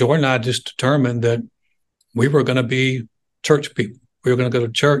 you know, Joy and I just determined that we were going to be church people. We were going to go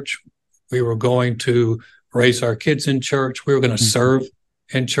to church. We were going to raise our kids in church. We were going to serve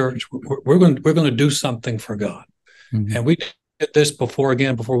in church. We're going to do something for God. And we did this before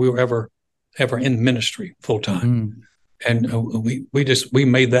we were ever in ministry full time. And we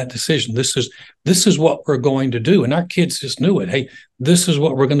made that decision. This is what we're going to do. And our kids just knew it. Hey, this is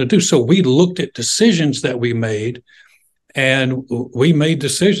what we're going to do. So we looked at decisions that we made, and we made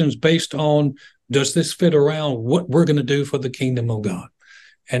decisions based on, does this fit around what we're going to do for the kingdom of God?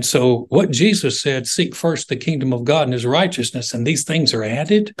 And so what Jesus said, seek first the kingdom of God and his righteousness, and these things are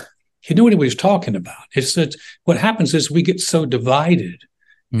added. He knew what he was talking about. It's that what happens is we get so divided.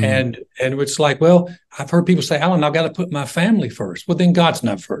 And it's like, well, I've heard people say, Alan, I've got to put my family first. Well, then God's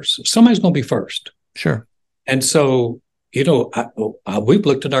not first. Somebody's going to be first. Sure. And so, you know, we've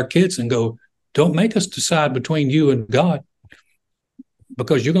looked at our kids and go, don't make us decide between you and God,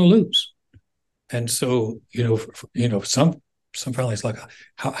 because you're going to lose. And so, some families like,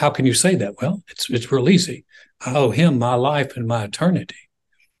 how can you say that? Well, it's real easy. I owe him my life and my eternity,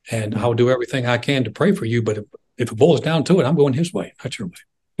 and I'll do everything I can to pray for you. But if it boils down to it, I'm going his way, not your way.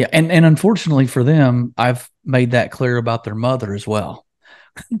 Yeah, and unfortunately for them, I've made that clear about their mother as well.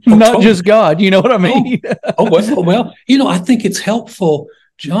 Not just God, you know what I mean? Well, you know, I think it's helpful,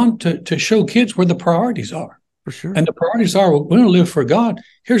 John, to show kids where the priorities are. For sure. And the priorities are, we're going to live for God.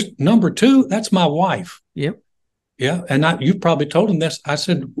 Here's number 2, that's my wife. Yep. Yeah, and you probably told him this. I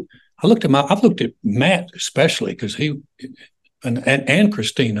said, I've looked at Matt especially, because he and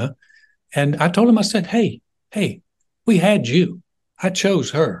Christina, and I told him, I said, hey, we had you. I chose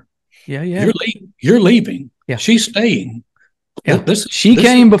her. Yeah. You're leaving. Yeah. She's staying. Yeah. She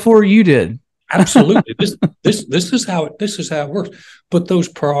came before you did. Absolutely. This is how it works. But those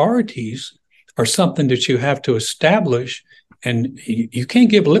priorities are something that you have to establish, and you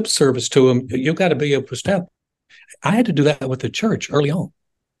can't give lip service to them. You've got to be able to establish. I had to do that with the church early on.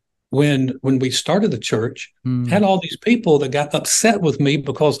 When we started the church, had all these people that got upset with me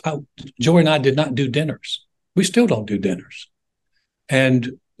because Joy and I did not do dinners. We still don't do dinners.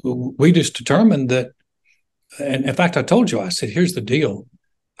 And we just determined that, and in fact, I told you, I said, here's the deal.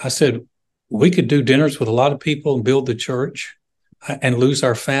 I said, we could do dinners with a lot of people and build the church and lose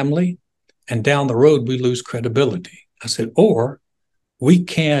our family. And down the road, we lose credibility. I said, or we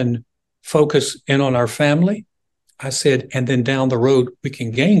can focus in on our family. I said, and then down the road, we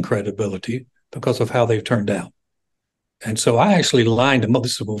can gain credibility because of how they've turned out. And so I actually lined them up.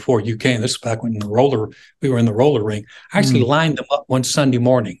 This is before you came. This is back when we were in the roller ring. I actually lined them up one Sunday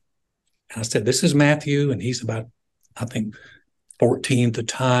morning. And I said, this is Matthew, and he's about, I think, 14 at the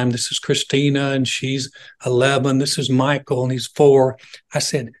time. This is Christina, and she's 11. This is Michael, and he's 4. I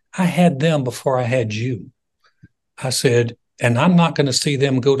said, I had them before I had you. I said, and I'm not going to see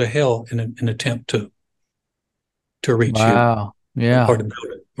them go to hell in an attempt to reach you. Yeah.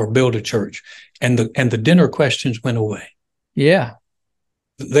 Or build a church. And the dinner questions went away. Yeah.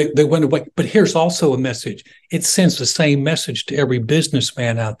 They went away. But here's also a message. It sends the same message to every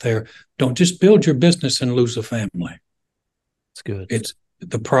businessman out there. Don't just build your business and lose a family. It's good. It's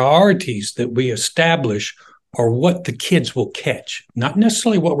the priorities that we establish are what the kids will catch, not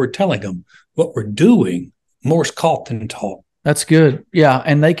necessarily what we're telling them. What we're doing, more's caught than taught. That's good. Yeah.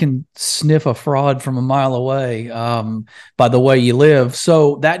 And they can sniff a fraud from a mile away by the way you live.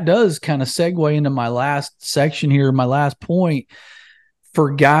 So that does kind of segue into my last section here, my last point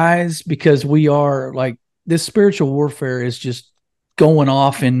for guys, because we are like, this spiritual warfare is just going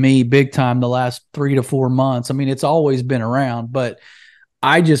off in me big time the last 3 to 4 months. I mean, it's always been around, but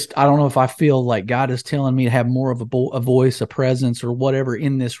I don't know if I feel like God is telling me to have more of a voice, a presence, or whatever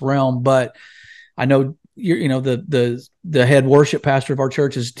in this realm. But I know the head worship pastor of our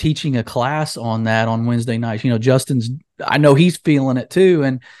church is teaching a class on that on Wednesday nights. Justin's, I know he's feeling it too.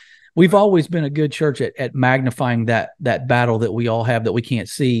 And we've always been a good church at magnifying that battle that we all have that we can't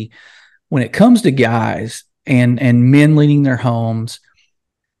see. When it comes to guys and men leading their homes,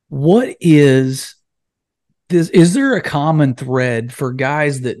 what is this? Is there a common thread for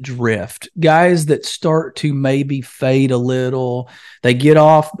guys that drift, guys that start to maybe fade a little? They get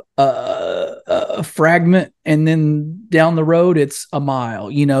off a fragment, and then down the road it's a mile.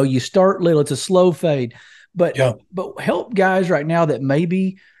 You start little, it's a slow fade, but help guys right now that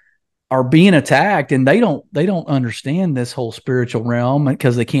maybe are being attacked and they don't understand this whole spiritual realm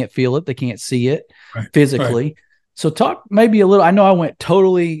because they can't feel it, they can't see it physically. Right. So talk maybe a little. I know I went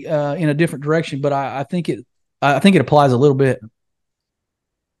totally in a different direction, but I think it applies a little bit.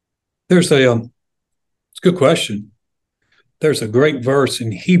 There's it's a good question. There's a great verse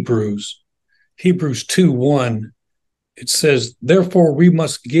in Hebrews 2:1. It says, "Therefore we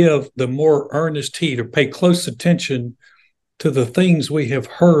must give the more earnest heed," or pay close attention to the things we have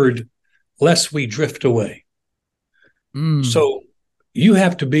heard, lest we drift away. So you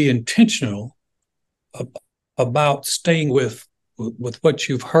have to be intentional about staying with what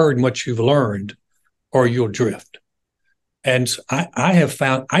you've heard and what you've learned, or you'll drift. And I have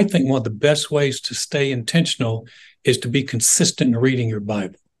found, I think one of the best ways to stay intentional is to be consistent in reading your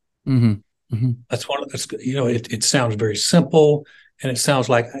Bible. That's one. It sounds very simple, and it sounds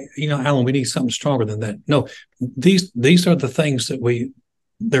like, Alan, we need something stronger than that. No, these are the things that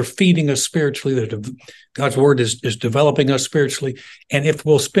they're feeding us spiritually. God's word is developing us spiritually. And if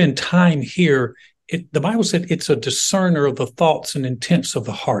we'll spend time here, the Bible said it's a discerner of the thoughts and intents of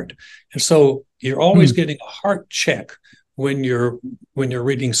the heart. And so you're always getting a heart check when you're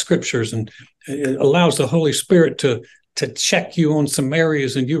reading scriptures, and it allows the Holy Spirit to check you on some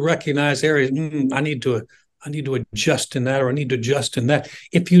areas, and you recognize areas. I need to adjust in that, or I need to adjust in that.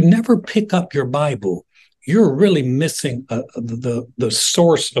 If you never pick up your Bible, you're really missing the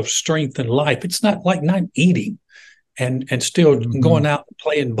source of strength in life. It's not like not eating and still going out and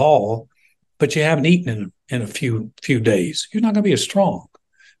playing ball, but you haven't eaten in a few days. You're not going to be as strong.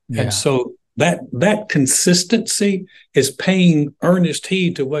 Yeah. And so that consistency is paying earnest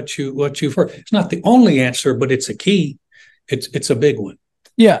heed to what you've heard. It's not the only answer, but it's a key. It's a big one.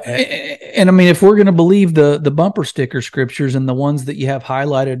 Yeah. And I mean, if we're going to believe the bumper sticker scriptures and the ones that you have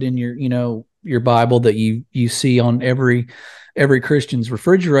highlighted in your Bible that you see on every Christian's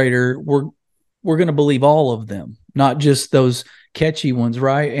refrigerator, we're going to believe all of them, not just those catchy ones.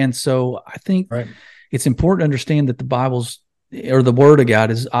 Right. And so I think it's important to understand that the Bible's, or the word of God,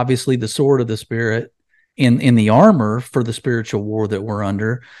 is obviously the sword of the Spirit in the armor for the spiritual war that we're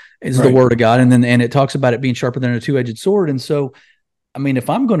under is the word of God. And it talks about it being sharper than a two-edged sword. And so, I mean, if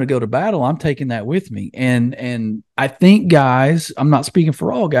I'm going to go to battle, I'm taking that with me. And I think guys, I'm not speaking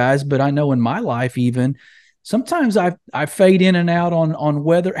for all guys, but I know in my life, even sometimes I fade in and out on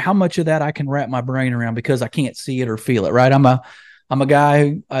how much of that I can wrap my brain around because I can't see it or feel it. Right. I'm a guy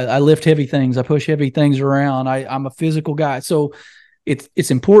who I lift heavy things. I push heavy things around. I'm a physical guy. So it's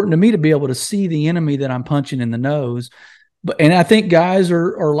important to me to be able to see the enemy that I'm punching in the nose. And I think guys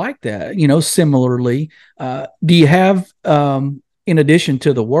are like that, similarly. Do you have, in addition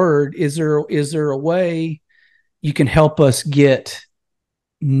to the word, is there a way you can help us get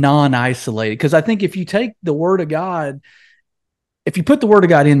non-isolated? Because I think if you take the word of God, if you put the word of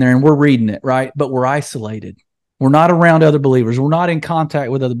God in there and we're reading it, right, but we're isolated, we're not around other believers, we're not in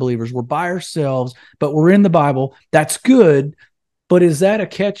contact with other believers, we're by ourselves, but we're in the Bible, that's good. But is that a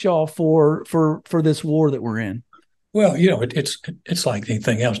catch-all for this war that we're in? Well, it's like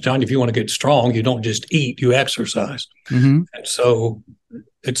anything else, John. If you want to get strong, you don't just eat; you exercise. And so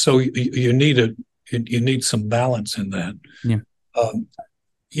you need some balance in that. Yeah.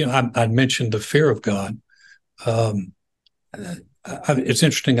 I mentioned the fear of God. It's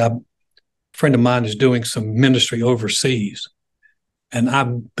interesting. A friend of mine is doing some ministry overseas, and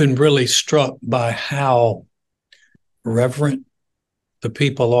I've been really struck by how reverent the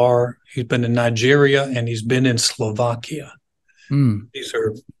people are. He's been in Nigeria and he's been in Slovakia. These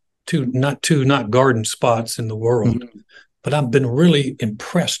are not garden spots in the world, but I've been really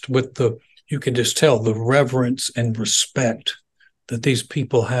impressed with you can just tell the reverence and respect that these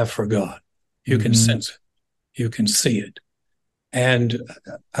people have for God. You can sense it. You can see it. And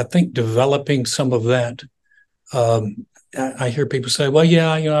I think developing some of that, I hear people say, well,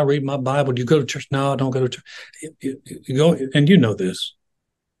 yeah, I read my Bible. Do you go to church? No, I don't go to church. You go, and you know this.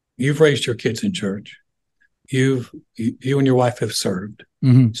 You've raised your kids in church. You and your wife have served.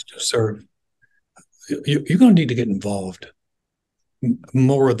 Still serve. You're going to need to get involved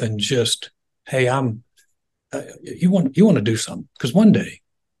more than just, hey, you want to do something, because one day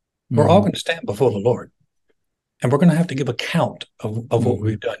we're all going to stand before the Lord, and we're going to have to give account of what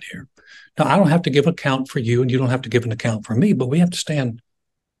we've done here. Now, I don't have to give account for you, and you don't have to give an account for me, but we have to stand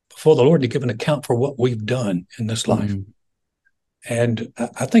before the Lord to give an account for what we've done in this life. And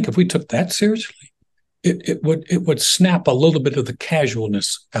I think if we took that seriously, it would snap a little bit of the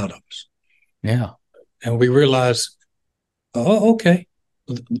casualness out of us. Yeah. And we realize, oh, okay,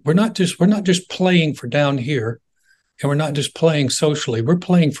 we're not just playing for down here, and we're not just playing socially, we're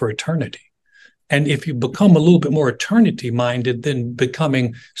playing for eternity. And if you become a little bit more eternity minded, then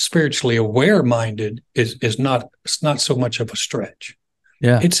becoming spiritually aware minded is not so much of a stretch.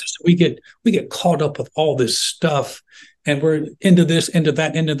 Yeah. It's just we get caught up with all this stuff, and we're into this, into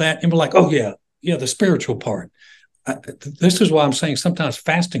that, and we're like, oh yeah, the spiritual part. This is why I'm saying sometimes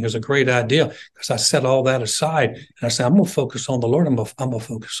fasting is a great idea, because I set all that aside and I say, I'm going to focus on the Lord. I'm going to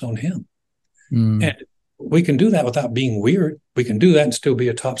focus on Him. And we can do that without being weird. We can do that and still be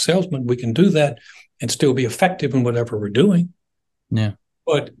a top salesman. We can do that and still be effective in whatever we're doing. Yeah.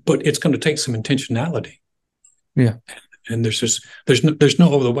 But it's going to take some intentionality. Yeah. And there's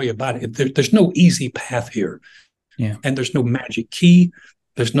no other way about it. There's no easy path here. Yeah. And there's no magic key.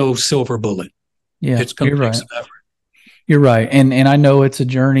 There's no silver bullet. Yeah. It's going to take some effort. You're right. And I know it's a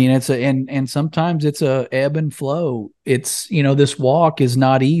journey, and and sometimes it's a ebb and flow. It's, this walk is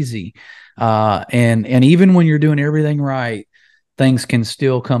not easy. And even when you're doing everything right, things can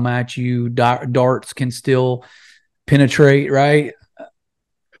still come at you. Darts can still penetrate, right?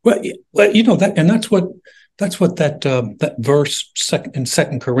 Well, that, and that's what that verse in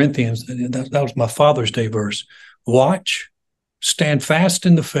 2 Corinthians, that was my Father's Day verse. Watch, stand fast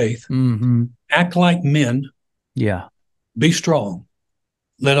in the faith, act like men. Yeah. Be strong.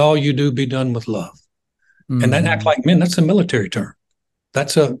 Let all you do be done with love. And that act like men, that's a military term.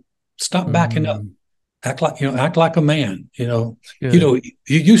 That's a stop backing up. Act like a man. You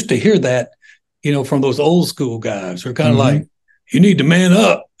used to hear that, from those old school guys who are kind of like, you need to man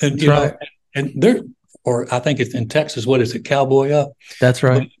up. And right. Or I think it's in Texas, what is it, cowboy up? That's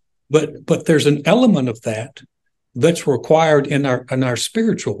right. But there's an element of that's required in our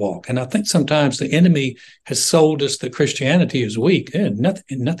spiritual walk. And I think sometimes the enemy has sold us that Christianity is weak. And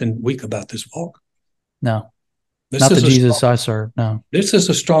nothing weak about this walk. No. Not the Jesus I serve. No. This is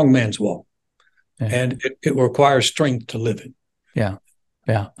a strong man's walk. Yeah. And it requires strength to live it. Yeah.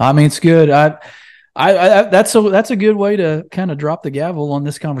 Yeah. I mean, it's good. That's a good way to kind of drop the gavel on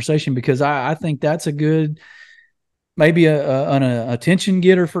this conversation, because I think that's a good, maybe an attention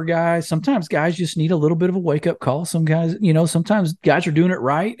getter for guys. Sometimes guys just need a little bit of a wake up call. Some guys, sometimes guys are doing it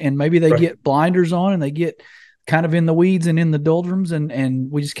right, and maybe they get blinders on and they get kind of in the weeds and in the doldrums, and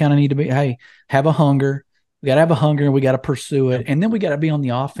we just kind of need to have a hunger. We got to have a hunger, and we got to pursue it. And then we got to be on the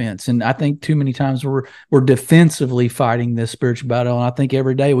offense. And I think too many times we're defensively fighting this spiritual battle. And I think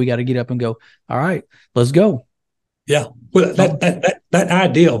every day we got to get up and go, all right, let's go. Yeah. Well, that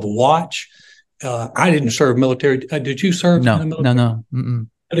idea of watch, I didn't serve military. Did you serve in the military? No. Mm-mm.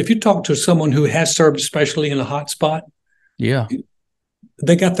 But if you talk to someone who has served, especially in a hot spot, yeah,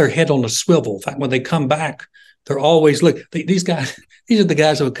 they got their head on a swivel. In fact, when they come back, they're always these guys. These are the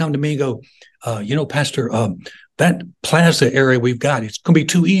guys that would come to me and go, Pastor, that plaza area we've got, it's going to be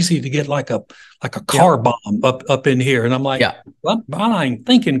too easy to get like a car bomb up in here. And I'm like, well, I ain't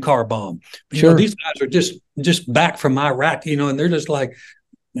thinking car bomb. But, these guys are just back from Iraq, and they're just like,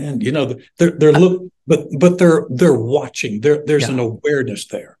 man, but they're watching. There's an awareness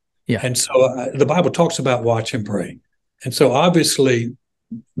there. Yeah. And so the Bible talks about watch and pray. And so obviously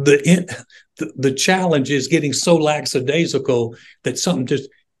the challenge is getting so lackadaisical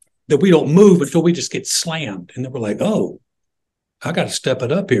that we don't move until we just get slammed. And then we're like, oh, I got to step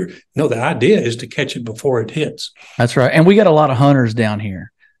it up here. No, the idea is to catch it before it hits. That's right. And we got a lot of hunters down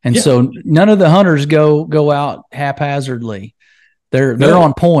here. And so none of the hunters go out haphazardly. They're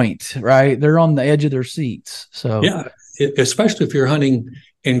on point, right? They're on the edge of their seats. So especially if you're hunting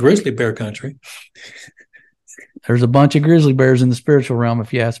in grizzly bear country. There's a bunch of grizzly bears in the spiritual realm,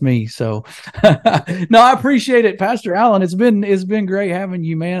 if you ask me. So, no, I appreciate it, Pastor Allen. It's been great having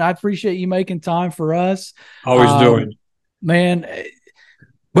you, man. I appreciate you making time for us. Always doing, man.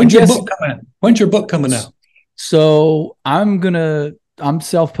 When's your book coming out? So I'm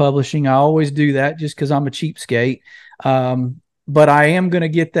self-publishing. I always do that just because I'm a cheapskate. But I am going to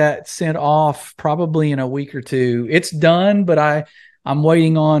get that sent off probably in a week or two. It's done, but I'm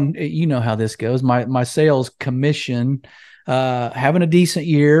waiting on, how this goes. My sales commission, having a decent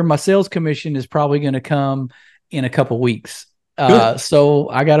year. My sales commission is probably going to come in a couple weeks. So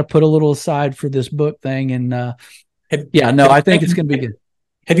I got to put a little aside for this book thing. And I think it's going to be good.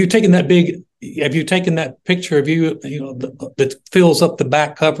 Have you taken that picture of you, that fills up the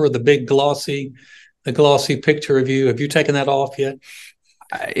back cover, the big glossy the glossy picture of you. Have you taken that off yet?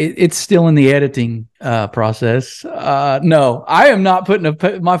 It's still in the editing process. No, I am not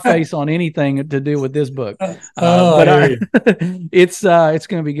putting my face on anything to do with this book. But it's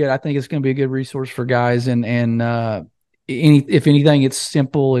going to be good. I think it's going to be a good resource for guys. And if anything, it's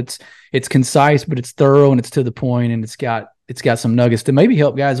simple. It's concise, but it's thorough and it's to the point, and it's got some nuggets to maybe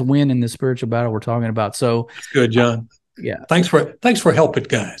help guys win in the spiritual battle we're talking about. So that's good, John. Yeah. Thanks for helping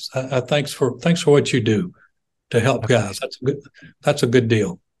guys. Thanks for what you do to help guys. That's a good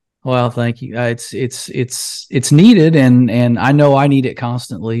deal. Well, thank you. It's needed, and I know I need it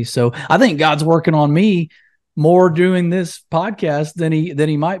constantly. So I think God's working on me more doing this podcast than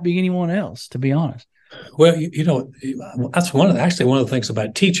he might be anyone else, to be honest. Well, that's one of the things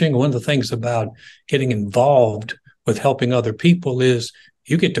about teaching. One of the things about getting involved with helping other people is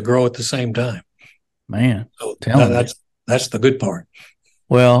you get to grow at the same time. Man, so that's the good part.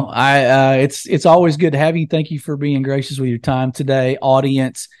 Well, it's always good to have you. Thank you for being gracious with your time today,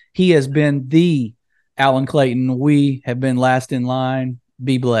 audience. He has been the Alan Clayton. We have been last in line.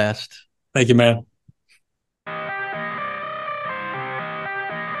 Be blessed. Thank you, man.